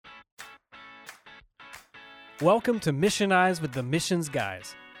Welcome to Missionize with the Missions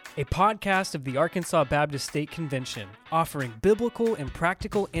Guys, a podcast of the Arkansas Baptist State Convention, offering biblical and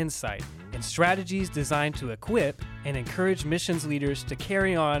practical insight and strategies designed to equip and encourage missions leaders to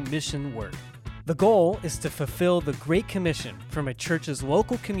carry on mission work. The goal is to fulfill the Great Commission from a church's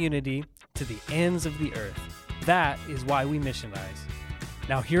local community to the ends of the earth. That is why we missionize.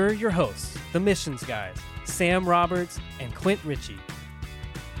 Now here are your hosts, the Missions Guys, Sam Roberts and Clint Ritchie.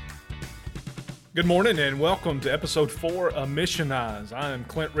 Good morning and welcome to episode 4 of Missionize. I am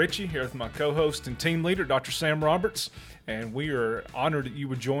Clint Ritchie here with my co-host and team leader, Dr. Sam Roberts, and we are honored that you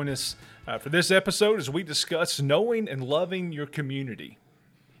would join us for this episode as we discuss knowing and loving your community.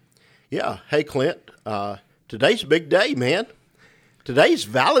 Yeah. Hey, Clint. Today's a big day, man. Today's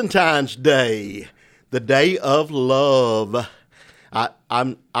Valentine's Day, the day of love.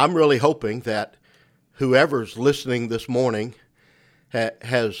 I'm really hoping that whoever's listening this morning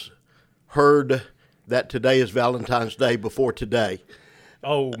has heard that today is Valentine's Day before today.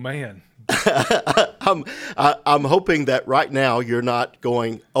 Oh man. I'm hoping that right now you're not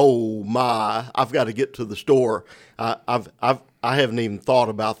going, oh my, I've got to get to the store. I haven't even thought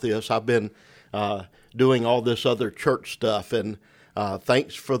about this. I've been doing all this other church stuff, and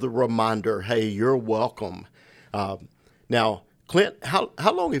thanks for the reminder. Hey, you're welcome. Now, Clint,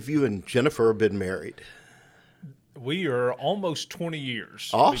 how long have you and Jennifer been married? We are almost 20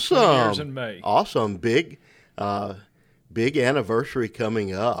 years. Awesome. 20 years in May. Awesome. Big anniversary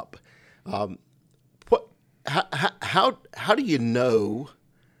coming up. How do you know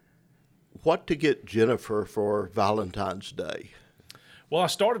what to get Jennifer for Valentine's Day? Well, I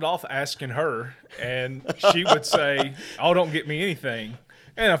started off asking her, and she would say, "Oh, don't get me anything."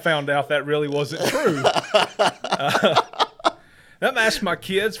 And I found out that really wasn't true. I've asked my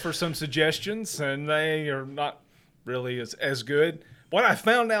kids for some suggestions, and they are not really as good. What I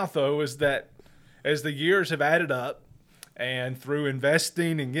found out, though, is that as the years have added up, and through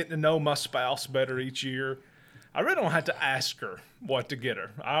investing and getting to know my spouse better each year, I really don't have to ask her what to get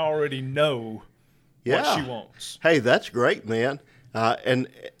her. I already know what she wants. Hey, that's great, man. And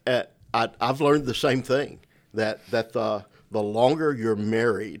I've learned the same thing, that the longer you're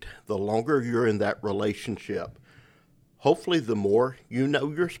married, the longer you're in that relationship, hopefully the more you know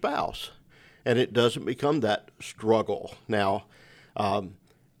your spouse, and it doesn't become that struggle. Now,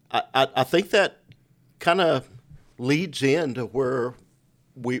 I think that kind of leads into where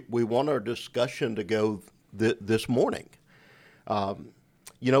we want our discussion to go this morning. When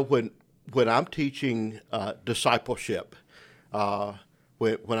I'm teaching discipleship,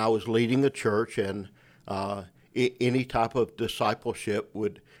 when I was leading a church, and any type of discipleship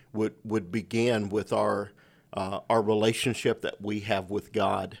would begin with our relationship that we have with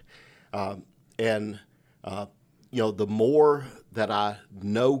God. The more that I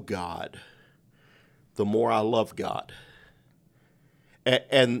know God, the more I love God.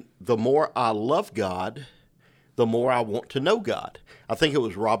 And the more I love God, the more I want to know God. I think it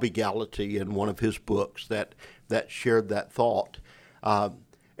was Robbie Gallaty in one of his books that shared that thought. And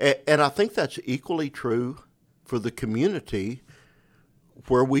I think that's equally true for the community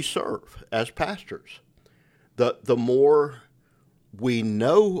where we serve as pastors. The more we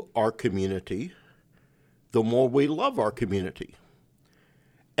know our community, the more we love our community.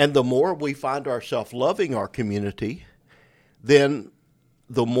 And the more we find ourselves loving our community, then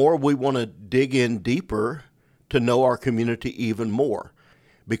the more we want to dig in deeper to know our community even more.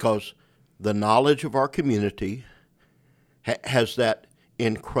 Because the knowledge of our community has that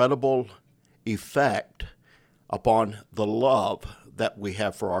incredible effect upon the love that we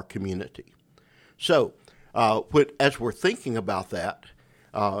have for our community. So, as we're thinking about that,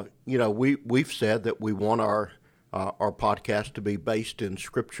 we've said that we want our podcast to be based in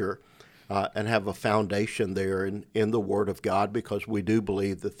Scripture and have a foundation there in the Word of God, because we do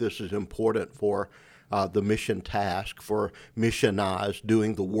believe that this is important for the mission task, for Missionize,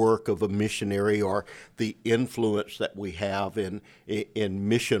 doing the work of a missionary, or the influence that we have in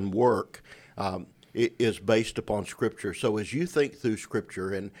mission work. It is based upon Scripture. So as you think through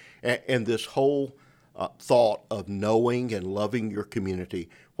Scripture and this whole thought of knowing and loving your community,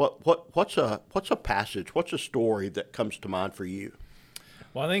 what's a passage, what's a story that comes to mind for you?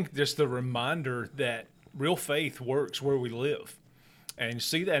 Well, I think just the reminder that real faith works where we live. And you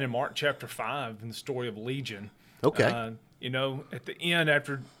see that in Mark chapter 5 in the story of Legion. Okay. At the end,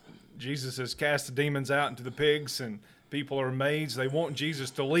 after Jesus has cast the demons out into the pigs and people are amazed, they want Jesus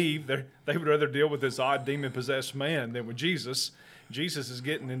to leave. They would rather deal with this odd demon-possessed man than with Jesus. Jesus is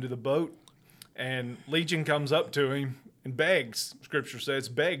getting into the boat, and Legion comes up to him and begs, Scripture says,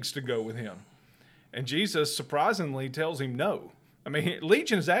 begs to go with him. And Jesus surprisingly tells him no. I mean,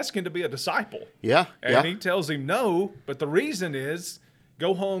 Legion is asking to be a disciple. Yeah. And he tells him no, but the reason is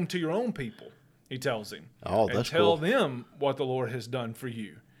go home to your own people, he tells him. Oh, and that's tell cool. them what the Lord has done for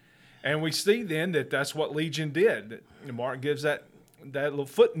you. And we see then that that's what Legion did. Mark gives that little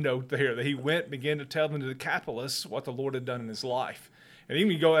footnote there that he went and began to tell them to the Decapolis what the Lord had done in his life. And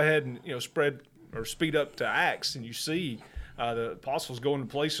even you go ahead and speed up to Acts, and you see the apostles going to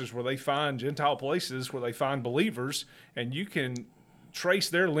places where they find Gentile places where they find believers, and you can trace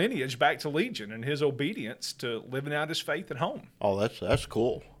their lineage back to Legion and his obedience to living out his faith at home. Oh, that's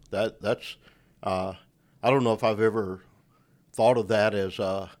cool. That's I don't know if I've ever thought of that as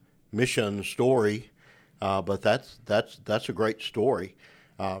a mission story, but that's a great story.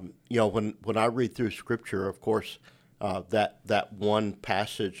 When I read through Scripture, of course, that one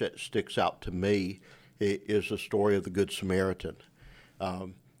passage that sticks out to me is the story of the Good Samaritan.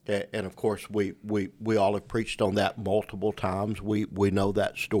 And of course, we all have preached on that multiple times. We know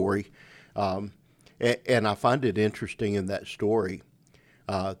that story. And I find it interesting in that story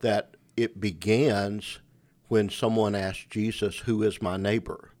that it begins when someone asks Jesus, "Who is my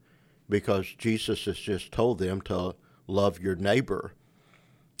neighbor?" Because Jesus has just told them to love your neighbor.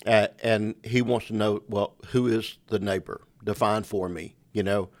 And he wants to know, well, who is the neighbor? Define for me,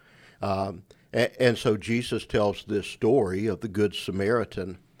 And so Jesus tells this story of the Good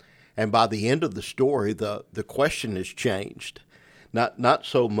Samaritan. And by the end of the story, the question is changed. Not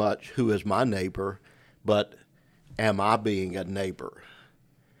so much who is my neighbor, but am I being a neighbor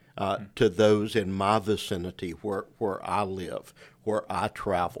to those in my vicinity where I live, where I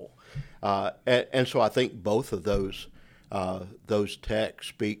travel. And so I think both of those texts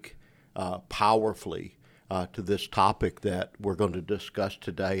speak powerfully to this topic that we're going to discuss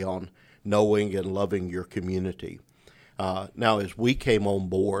today on knowing and loving your community. Now, as we came on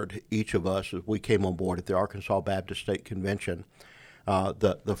board, each of us, as we came on board at the Arkansas Baptist State Convention,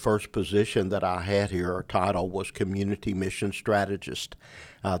 the first position that I had here, or title, was Community Mission Strategist.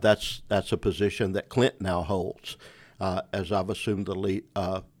 That's a position that Clint now holds, as I've assumed the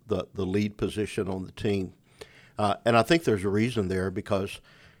lead position on the team. And I think there's a reason there because,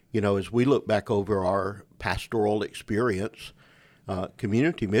 as we look back over our pastoral experience,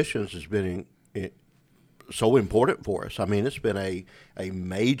 community missions has been so important for us. I mean, it's been a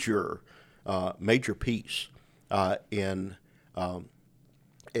major piece in our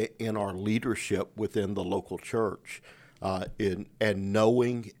leadership within the local church, and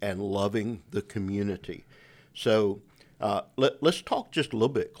knowing and loving the community. So let's talk just a little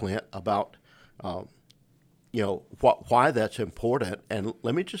bit, Clint, about why that's important. And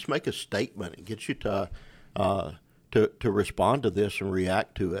let me just make a statement and get you to respond to this and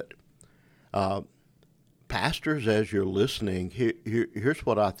react to it. Pastors, as you're listening, here's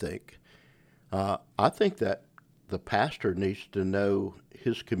what I think. I think that the pastor needs to know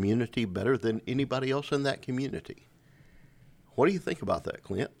his community better than anybody else in that community. What do you think about that,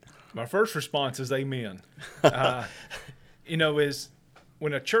 Clint? My first response is amen. Is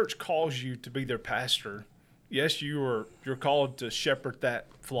when a church calls you to be their pastor, yes, you're called to shepherd that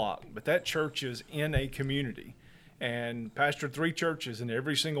flock, but that church is in a community. And pastored 3 churches, and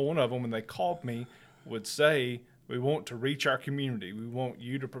every single one of them, when they called me, would say, we want to reach our community. We want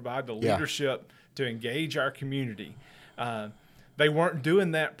you to provide the leadership to engage our community. They weren't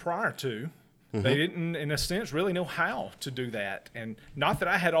doing that prior to. Mm-hmm. They didn't, in a sense, really know how to do that. And not that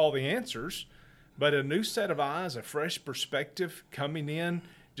I had all the answers, but a new set of eyes, a fresh perspective coming in,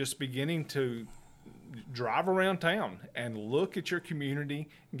 just beginning to drive around town and look at your community,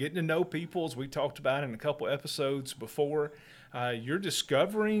 getting to know people, as we talked about in a couple episodes before. You're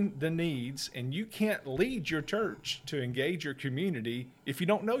discovering the needs, and you can't lead your church to engage your community if you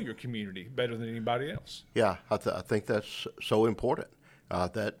don't know your community better than anybody else. Yeah, I think that's so important.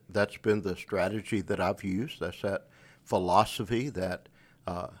 That's been the strategy that I've used. That's that philosophy, that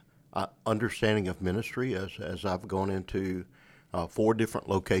understanding of ministry as I've gone into 4 different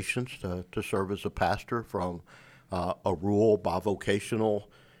locations to serve as a pastor, from a rural bivocational,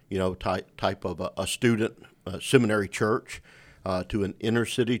 type of a student seminary church to an inner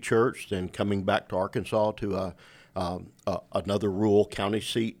city church, then coming back to Arkansas to another rural county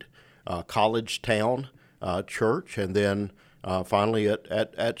seat college town church, and then finally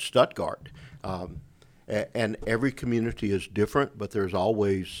at Stuttgart. And every community is different, but there's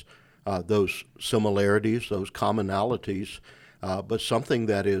always those similarities, those commonalities. But something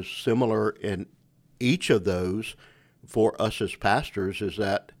that is similar in each of those for us as pastors is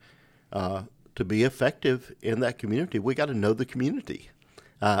that to be effective in that community, we got to know the community.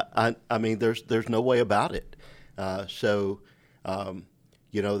 I mean, there's no way about it. So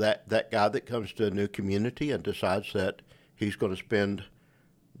that guy that comes to a new community and decides that he's going to spend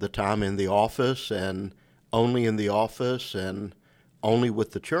the time in the office and only in the office and only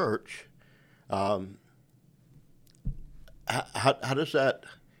with the church. How does that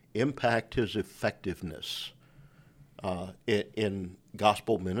impact his effectiveness in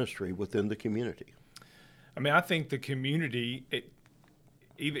gospel ministry within the community? I mean, I think the community,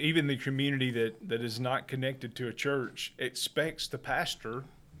 even the community that is not connected to a church, expects the pastor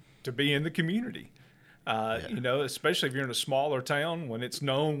to be in the community. Especially if you're in a smaller town, when it's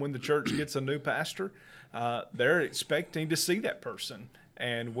known when the church gets a new pastor, they're expecting to see that person.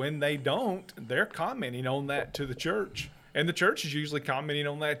 And when they don't, they're commenting on that to the church. And the church is usually commenting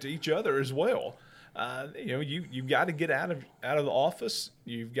on that to each other as well. You've got to get out of the office.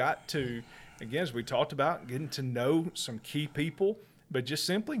 You've got to, again, as we talked about, getting to know some key people, but just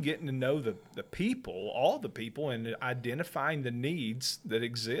simply getting to know the people, all the people, and identifying the needs that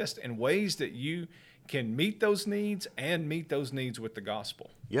exist and ways that you can meet those needs and meet those needs with the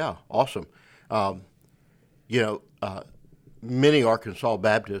gospel. Yeah, awesome. Many Arkansas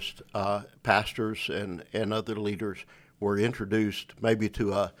Baptist pastors and other leaders were introduced maybe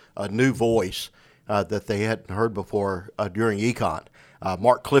to a new voice that they hadn't heard before during Econ.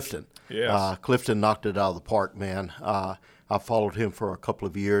 Mark Clifton. Yes. Clifton knocked it out of the park, man. I followed him for a couple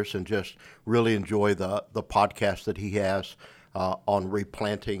of years and just really enjoy the podcast that he has on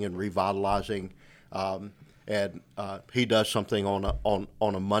replanting and revitalizing. And he does something on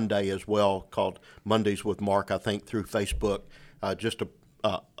a Monday as well called Mondays with Mark, I think, through Facebook. Just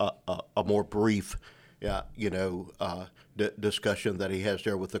a more brief, discussion that he has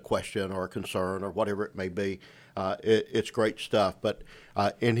there with a question or a concern or whatever it may be. It's great stuff. But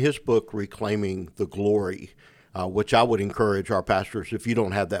in his book, Reclaiming the Glory, which I would encourage our pastors, if you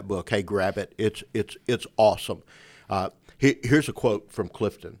don't have that book, hey, grab it. It's awesome. Here's a quote from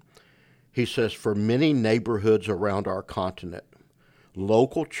Clifton. He says, "For many neighborhoods around our continent,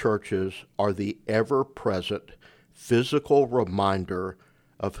 local churches are the ever-present physical reminder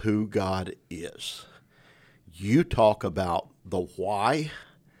of who God is." You talk about the why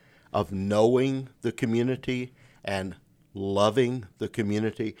of knowing the community and loving the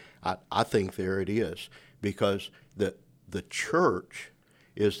community. I think there it is, because the church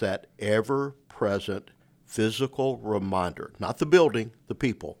is that ever-present physical reminder, not the building, the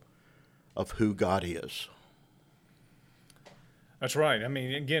people, of who God is. That's right. I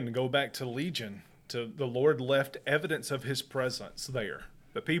mean, again, to go back to Legion, to the Lord left evidence of his presence there.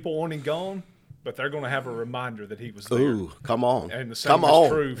 The people want him gone, but they're going to have a reminder that he was there. Ooh, come on. And the same is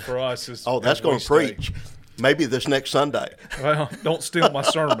true for us. That's going to preach. Maybe this next Sunday. Well, don't steal my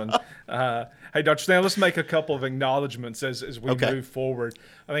sermon. Hey, Dr. Stan, let's make a couple of acknowledgments as we move forward.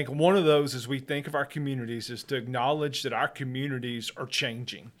 I think one of those, as we think of our communities, is to acknowledge that our communities are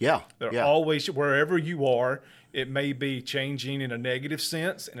changing. Yeah. They're always, wherever you are, it may be changing in a negative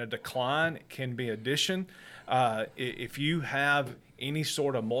sense, in a decline. It can be addition. If you have any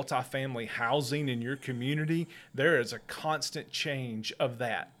sort of multifamily housing in your community, there is a constant change of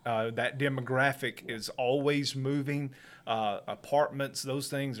that. That demographic is always moving. Apartments, those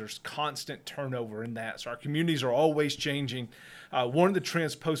things, there's constant turnover in that. So our communities are always changing. One of the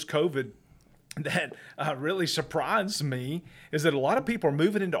trends post-COVID that really surprised me is that a lot of people are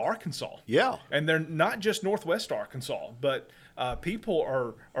moving into Arkansas. Yeah. And they're not just Northwest Arkansas, but people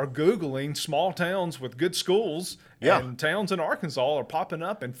are Googling small towns with good schools, and towns in Arkansas are popping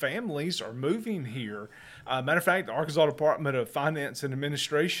up, and families are moving here. Matter of fact, the Arkansas Department of Finance and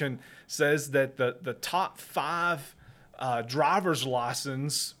Administration says that the top 5 driver's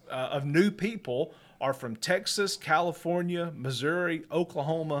license of new people are from Texas, California, Missouri,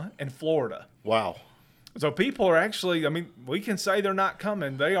 Oklahoma, and Florida. Wow. So people are actually, I mean, we can say they're not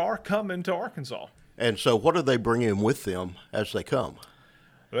coming. They are coming to Arkansas. And so what are they bringing with them as they come?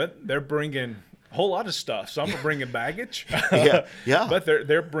 But they're bringing a whole lot of stuff. Some are bringing baggage. Yeah. But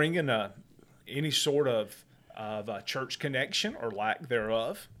they're bringing any sort of church connection or lack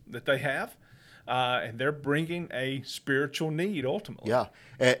thereof that they have. And they're bringing a spiritual need ultimately. Yeah.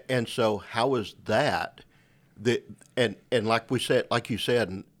 And so how is that? And like we said, like you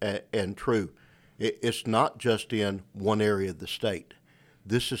said, and true, it's not just in one area of the state.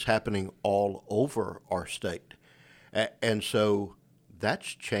 This is happening all over our state. And so that's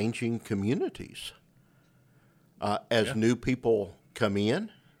changing communities. As new people come in,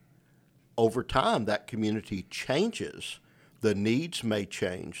 over time that community changes. The needs may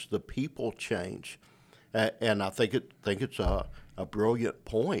change. The people change. And I think it's a brilliant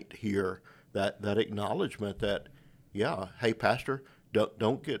point here, that acknowledgement that, hey, Pastor,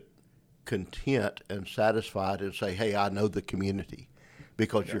 don't get content and satisfied and say, hey, I know the community,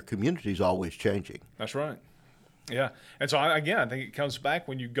 because your community is always changing. That's right. Yeah. And so, again, I think it comes back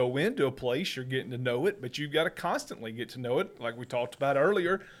when you go into a place, you're getting to know it, but you've got to constantly get to know it. Like we talked about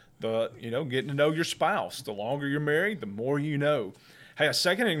earlier, getting to know your spouse. The longer you're married, the more you know. Hey, a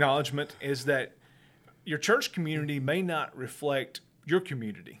second acknowledgement is that your church community may not reflect your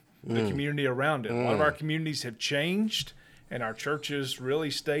community, the community around it. A lot of our communities have changed, and our churches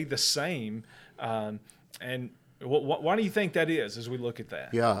really stay the same. And why do you think that is as we look at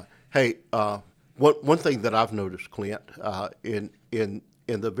that? Yeah. Hey, one thing that I've noticed, Clint, in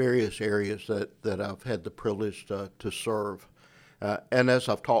the various areas that I've had the privilege to serve, and as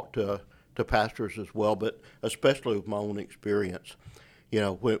I've talked to pastors as well, but especially with my own experience,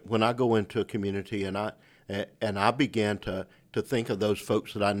 when I go into a community and I began to think of those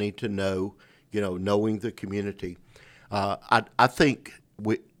folks that I need to know, knowing the community, I think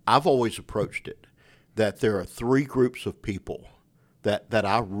I've always approached it that there are three groups of people that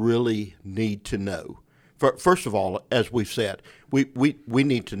I really need to know. First of all, as we've said, we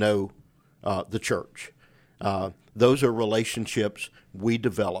need to know the church. Those are relationships we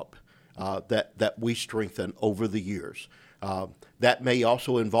develop that we strengthen over the years. That may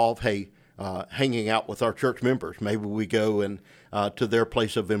also involve, hanging out with our church members. Maybe we go to their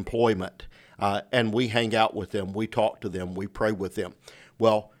place of employment and we hang out with them, we talk to them, we pray with them.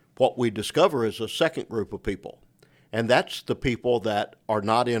 Well, what we discover is a second group of people, and that's the people that are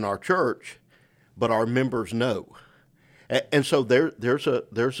not in our church, but our members know. And so there's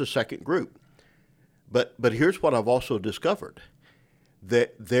a second group. But here's what I've also discovered,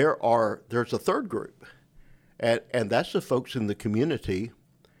 that there's a third group, and that's the folks in the community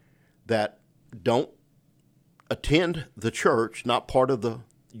that don't attend the church, not part of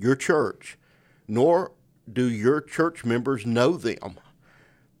your church, nor do your church members know them.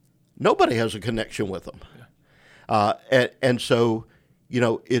 Nobody has a connection with them. Yeah. And so,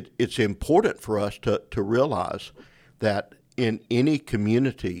 it's important for us to realize that in any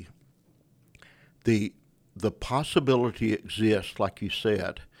community, the possibility exists, like you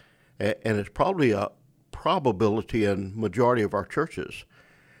said, and it's probably a probability in majority of our churches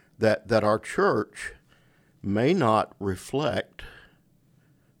that our church may not reflect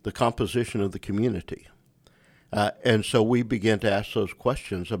the composition of the community. And so we begin to ask those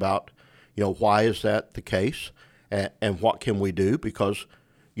questions about, why is that the case, and what can we do? Because,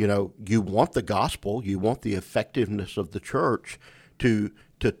 you want the gospel, you want the effectiveness of the church to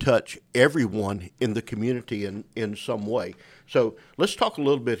touch everyone in the community in some way. So let's talk a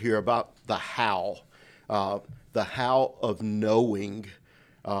little bit here about the how of knowing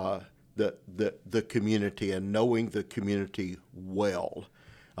the community and knowing the community well.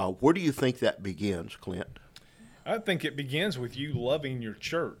 Where do you think that begins, Clint? I think it begins with you loving your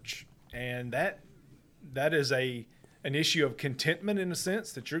church, and that is an issue of contentment in a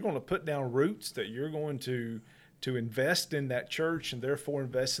sense, that you're going to put down roots, that you're going to invest in that church and therefore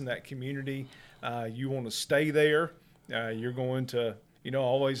invest in that community. You want to stay there. You're going to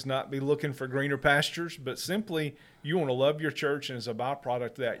always not be looking for greener pastures, but simply you want to love your church, and as a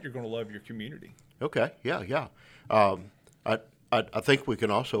byproduct of that, you're going to love your community. Okay, yeah. I think we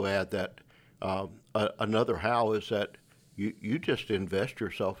can also add that another how is that you just invest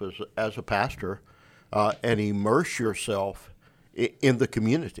yourself as a pastor and immerse yourself in the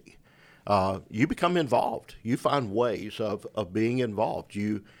community. You become involved. You find ways of being involved.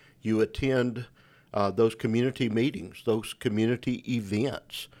 You attend those community meetings, those community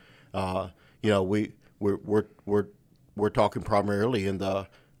events. We're talking primarily in the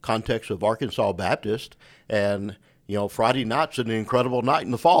context of Arkansas Baptist, and Friday night's an incredible night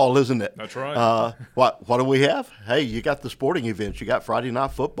in the fall, isn't it? That's right. What do we have? Hey, you got the sporting events. You got Friday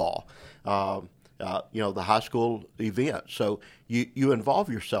night football. The high school event. So you involve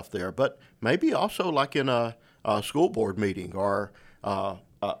yourself there, but maybe also like in a school board meeting or a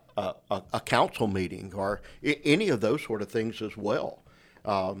council meeting or any of those sort of things as well.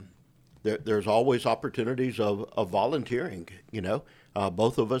 There's always opportunities of volunteering.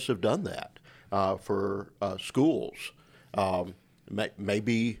 Both of us have done that for schools.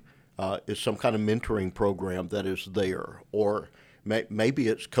 Maybe it's some kind of mentoring program that is there, or maybe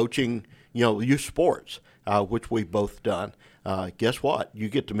it's coaching, youth sports, which we've both done. Guess what? You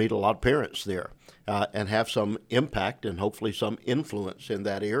get to meet a lot of parents there and have some impact and hopefully some influence in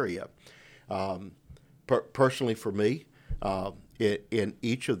that area. Personally, for me, in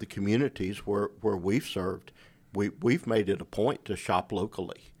each of the communities where we've served, we've made it a point to shop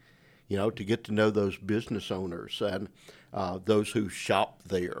locally, to get to know those business owners and those who shop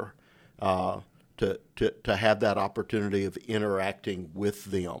there, to have that opportunity of interacting with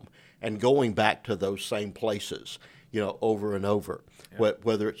them and going back to those same places, over and over. Yeah.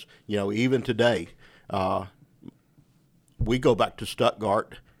 Whether it's, even today, we go back to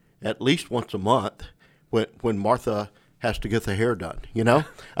Stuttgart at least once a month when Martha has to get the hair done. And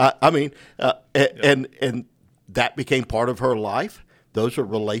that became part of her life. Those are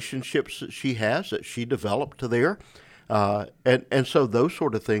relationships that she has that she developed there, and so those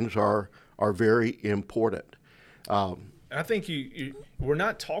sort of things are very important. I think we're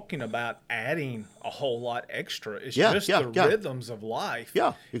not talking about adding a whole lot extra. It's just the rhythms of life.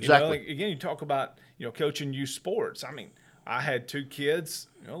 Yeah, exactly. Again, you talk about coaching youth sports. I mean, I had 2 kids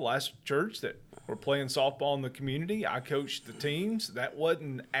last church that were playing softball in the community. I coached the teams. That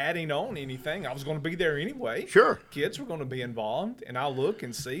wasn't adding on anything. I was going to be there anyway. Sure. Kids were going to be involved, and I look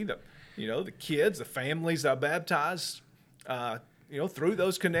and see the kids, the families I baptized, through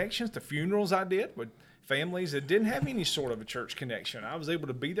those connections, the funerals I did with families that didn't have any sort of a church connection. I was able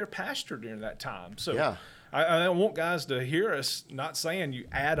to be their pastor during that time. So I want guys to hear us not saying you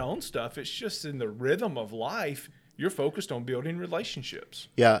add on stuff. It's just in the rhythm of life, you're focused on building relationships.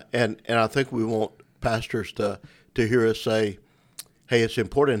 Yeah, and I think we want pastors to hear us say, hey, it's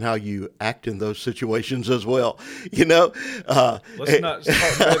important how you act in those situations as well. Let's not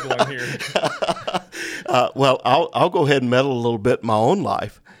start meddling here. Well, I'll go ahead and meddle a little bit in my own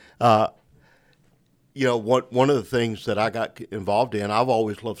life. One of the things that I got involved in, I've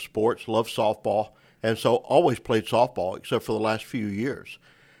always loved sports, loved softball, and so always played softball except for the last few years.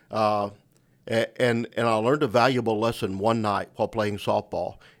 And I learned a valuable lesson one night while playing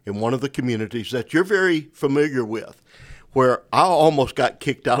softball in one of the communities that you're very familiar with, where I almost got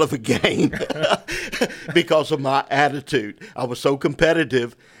kicked out of a game because of my attitude. I was so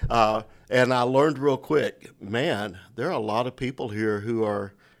competitive, and I learned real quick, man, there are a lot of people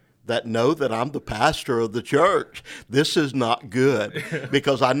here that know that I'm the pastor of the church. This is not good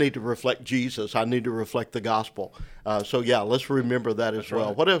because I need to reflect Jesus. I need to reflect the gospel. Let's remember that as well.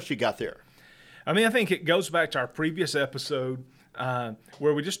 Right. What else you got there? I mean, I think it goes back to our previous episode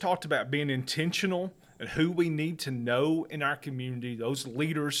where we just talked about being intentional and who we need to know in our community, those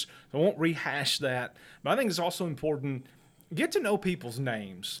leaders. I won't rehash that, but I think it's also important, get to know people's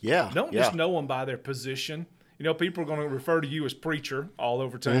names. Yeah. Don't just know them by their position. People are going to refer to you as preacher all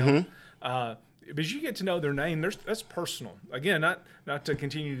over town. Mm-hmm. But you get to know their name. That's personal. Again, not to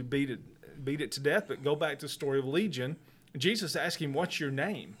continue to beat it to death, but go back to the story of Legion. Jesus asked him, what's your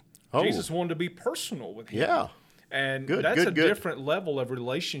name? Oh. Jesus wanted to be personal with him. Yeah. And that's a different level of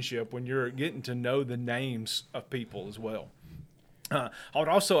relationship when you're getting to know the names of people as well. I would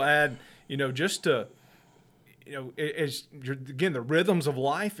also add, just to, again, the rhythms of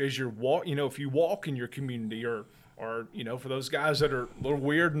life as you walk, if you walk in your community or for those guys that are a little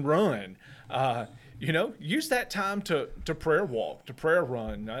weird and run, use that time to prayer walk, to prayer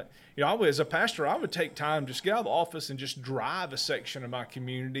run. As a pastor, I would take time, just get out of the office and just drive a section of my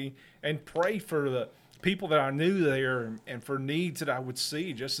community and pray for the people that I knew there and for needs that I would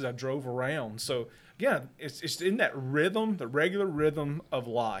see just as I drove around. So, again, it's in that rhythm, the regular rhythm of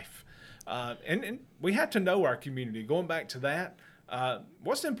life. And we have to know our community. Going back to that,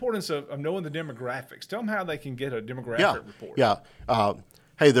 what's the importance of knowing the demographics? Tell them how they can get a demographic report. Yeah.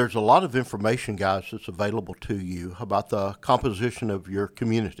 Hey, there's a lot of information, guys, that's available to you about the composition of your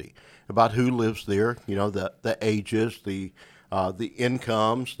community, about who lives there, the ages, the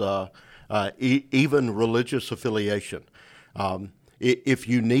incomes, even religious affiliation. If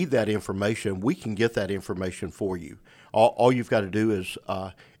you need that information, we can get that information for you. All you've got to do is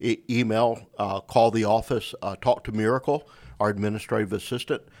email, call the office, talk to Miracle, our administrative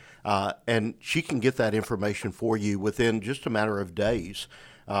assistant, and she can get that information for you within just a matter of days.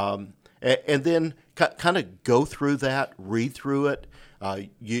 And then kind of go through that, read through it.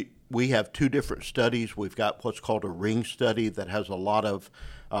 We have 2 different studies. We've got what's called a ring study that has a lot of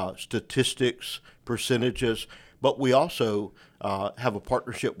statistics, percentages, but we also have a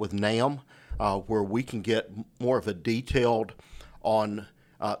partnership with NAM where we can get more of a detailed on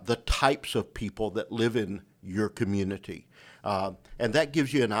the types of people that live in your community. And that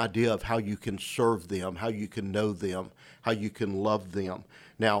gives you an idea of how you can serve them, how you can know them, how you can love them.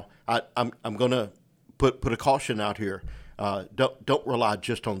 Now, I'm going to put a caution out here. Don't rely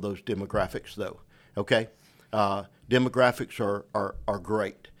just on those demographics, though. Okay, demographics are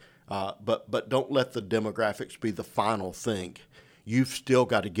great, but don't let the demographics be the final thing. You've still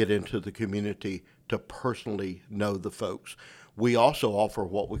got to get into the community to personally know the folks. We also offer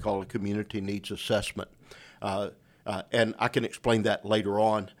what we call a community needs assessment. And I can explain that later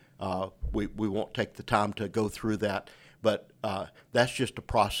on. We won't take the time to go through that, but that's just a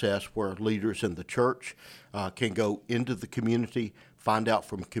process where leaders in the church can go into the community, find out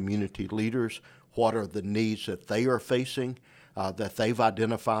from community leaders what are the needs that they are facing, that they've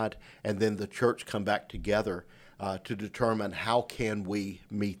identified, and then the church come back together to determine how can we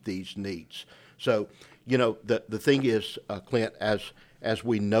meet these needs. So, the thing is, Clint, as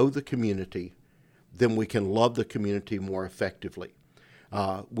we know the community, then we can love the community more effectively.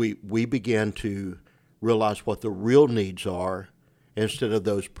 We begin to realize what the real needs are instead of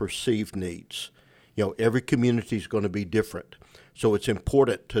those perceived needs. Every community is going to be different. So it's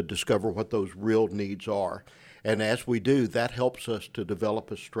important to discover what those real needs are. And as we do, that helps us to develop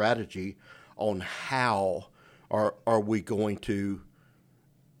a strategy on how are we going to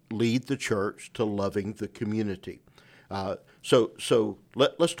lead the church to loving the community. So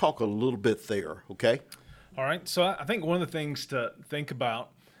let's talk a little bit there, okay? All right. So I think one of the things to think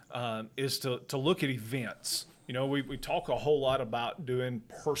about is to look at events. We talk a whole lot about doing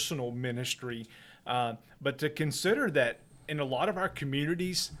personal ministry, but to consider that in a lot of our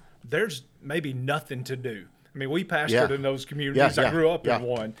communities, there's maybe nothing to do. I mean, we pastored in those communities. I grew up in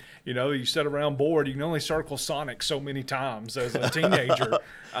one. You sit around bored. You can only circle Sonic so many times as a teenager.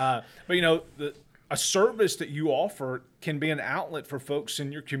 But a service that you offer can be an outlet for folks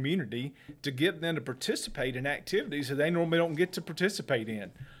in your community to get them to participate in activities that they normally don't get to participate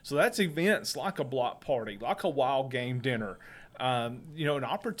in. So that's events like a block party, like a wild game dinner, an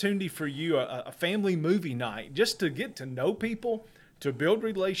opportunity for you, a family movie night, just to get to know people, to build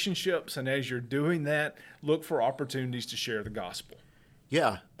relationships, and as you're doing that, look for opportunities to share the gospel.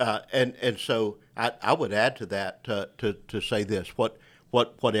 Yeah, and so I would add to that to say this: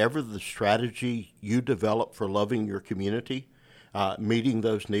 whatever the strategy you develop for loving your community, meeting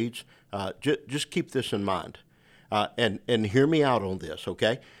those needs, just keep this in mind, and hear me out on this,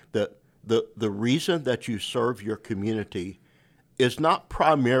 okay? The reason that you serve your community is not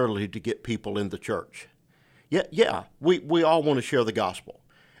primarily to get people in the church. Yeah, we all want to share the gospel.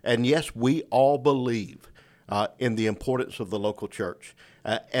 And yes, we all believe in the importance of the local church.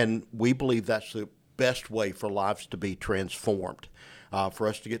 And we believe that's the best way for lives to be transformed, for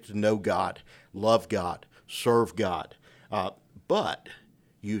us to get to know God, love God, serve God. But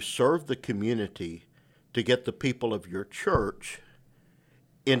you serve the community to get the people of your church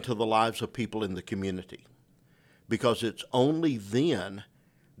into the lives of people in the community. Because it's only then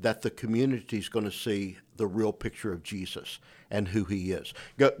that the community is going to see the real picture of Jesus and who he is.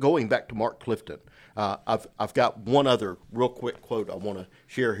 Going back to Mark Clifton, I've got one other real quick quote I want to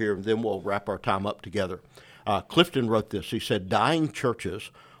share here, and then we'll wrap our time up together. Clifton wrote this. He said, "Dying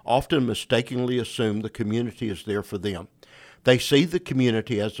churches often mistakenly assume the community is there for them. They see the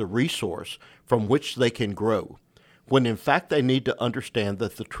community as a resource from which they can grow, when in fact they need to understand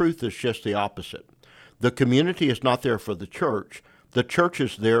that the truth is just the opposite. The community is not there for the church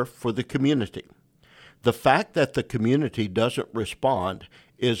is there for the community. The fact that the community doesn't respond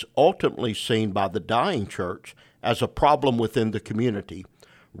is ultimately seen by the dying church as a problem within the community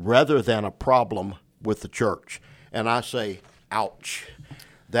rather than a problem with the church." And I say, ouch.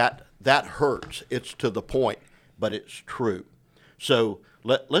 That hurts. It's to the point, but it's true. So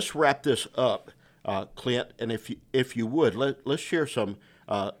let's wrap this up, Clint. And if you would, let's share some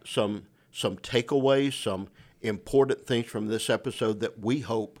takeaways, some important things from this episode that we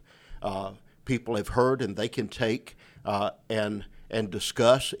hope people have heard and they can take and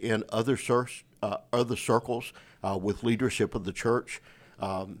discuss in other circles with leadership of the church,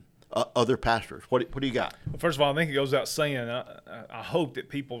 other pastors. What do you got? Well, first of all, I think it goes without saying, I hope that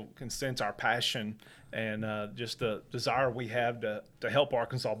people can sense our passion and just the desire we have to help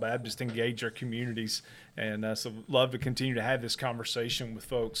Arkansas Baptist engage our communities. And so love to continue to have this conversation with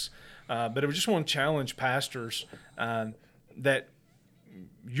folks. But I just want to challenge pastors that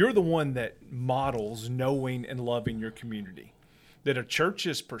you're the one that models knowing and loving your community. That a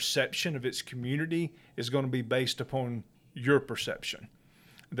church's perception of its community is going to be based upon your perception.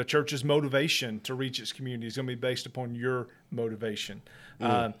 The church's motivation to reach its community is going to be based upon your motivation.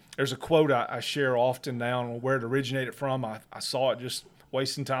 There's a quote I share often now, and where it originated from. I saw it just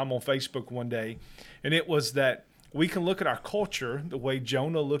wasting time on Facebook one day, and it was that we can look at our culture the way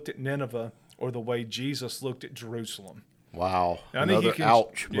Jonah looked at Nineveh or the way Jesus looked at Jerusalem. Wow. Now, another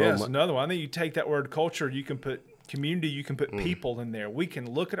ouch moment. Yes, another one. I think you take that word culture, you can put community, you can put people in there. We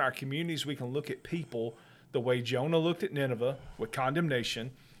can look at our communities, we can look at people the way Jonah looked at Nineveh with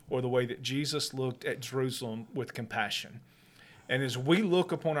condemnation, or the way that Jesus looked at Jerusalem with compassion. And as we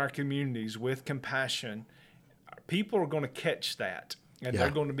look upon our communities with compassion, people are going to catch that, and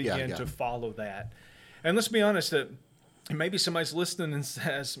they're going to begin to follow that. And let's be honest, that maybe somebody's listening and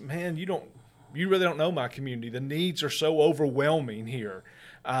says, "Man, you really don't know my community. The needs are so overwhelming here."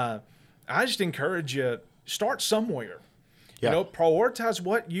 I just encourage you, start somewhere. Yeah. Prioritize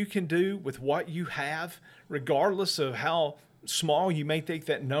what you can do with what you have, regardless of how small you may think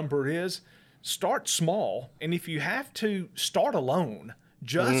that number is. start small. And if you have to start alone,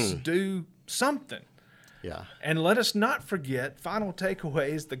 just do something. Yeah. And let us not forget, final takeaway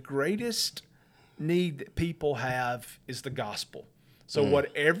is the greatest need that people have is the gospel. So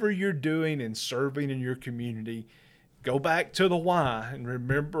whatever you're doing and serving in your community, go back to the why and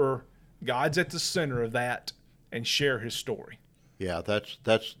remember God's at the center of that and share his story. Yeah,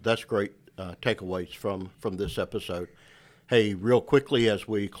 that's great takeaways from this episode. Hey, real quickly as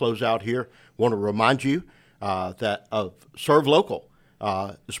we close out here, want to remind you that of Serve Local,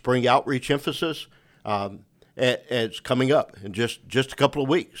 spring outreach emphasis. It's coming up in just a couple of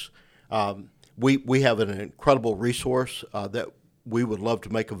weeks. We have an incredible resource that we would love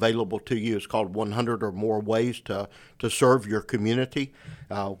to make available to you. It's called 100 or More Ways to Serve Your Community.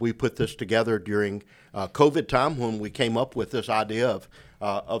 We put this together during COVID time when we came up with this idea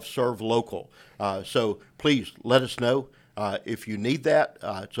of Serve Local. So please let us know if you need that.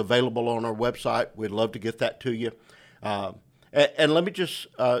 It's available on our website. We'd love to get that to you. And let me just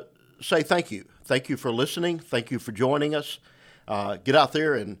say thank you. Thank you for listening. Thank you for joining us. Get out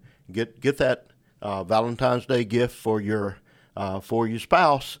there and get that Valentine's Day gift for your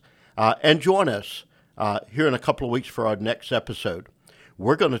spouse, and join us here in a couple of weeks for our next episode.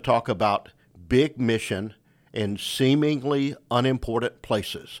 We're going to talk about big mission in seemingly unimportant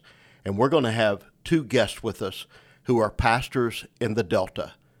places, and we're going to have 2 guests with us who are pastors in the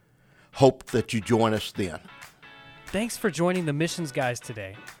Delta. Hope that you join us then. Thanks for joining the Missions Guys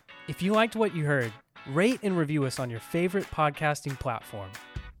today. If you liked what you heard, rate and review us on your favorite podcasting platform.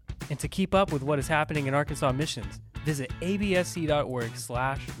 And to keep up with what is happening in Arkansas Missions, visit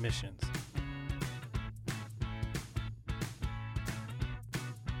absc.org/missions.